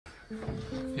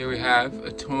Here we have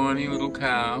a tiny little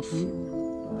calf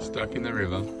stuck in the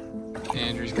river.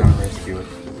 Andrew's going to rescue it.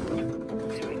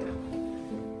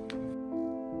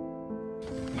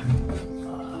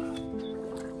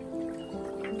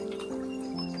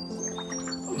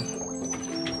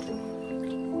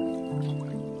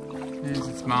 There's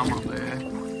its mum up there.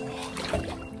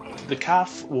 The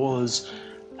calf was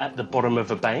at the bottom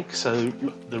of a bank, so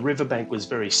the riverbank was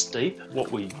very steep.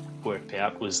 What we worked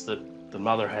out was that the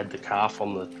mother had the calf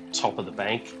on the top of the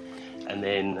bank, and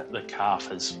then the calf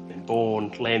has been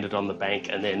born, landed on the bank,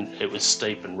 and then it was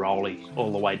steep and rolly all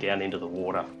the way down into the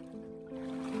water.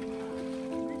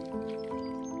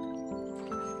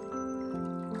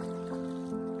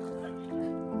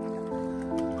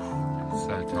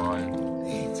 So tired.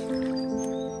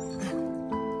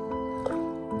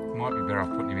 Might be better off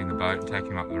putting him in the boat and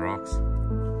taking him up the rocks.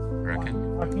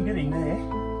 Reckon? I can get him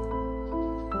there.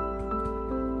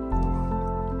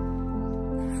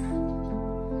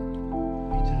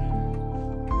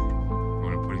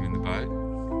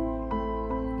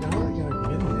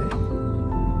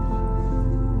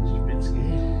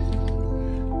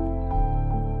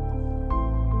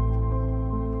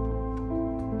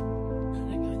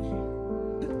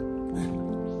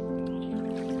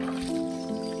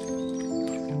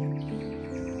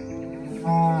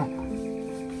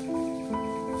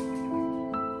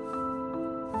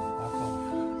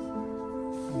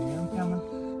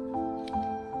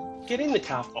 Getting the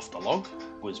calf off the log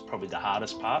was probably the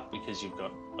hardest part because you've got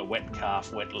a wet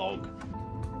calf, wet log.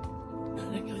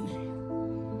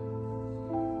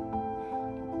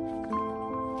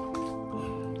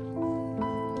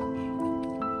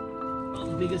 Not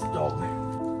the biggest dog.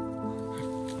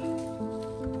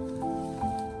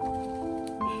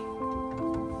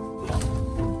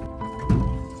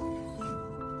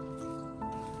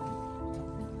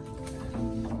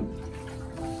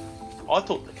 I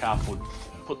thought the calf would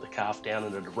put the calf down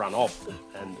and it'd run off,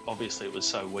 and obviously it was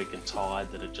so weak and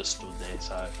tired that it just stood there,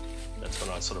 so that's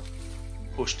when I sort of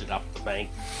pushed it up the bank.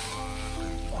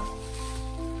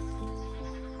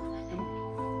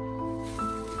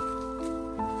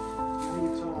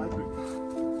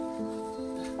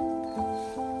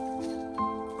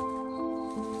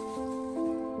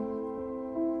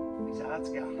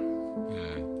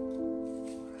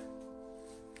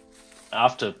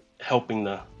 After helping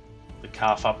the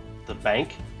calf up the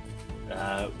bank,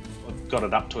 got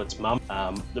it up to its mum.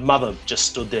 The mother just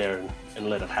stood there and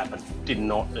let it happen. Did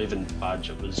not even budge.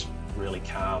 It was really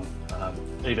calm.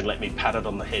 Even let me pat it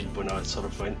on the head when I sort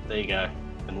of went, there you go,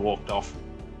 and walked off.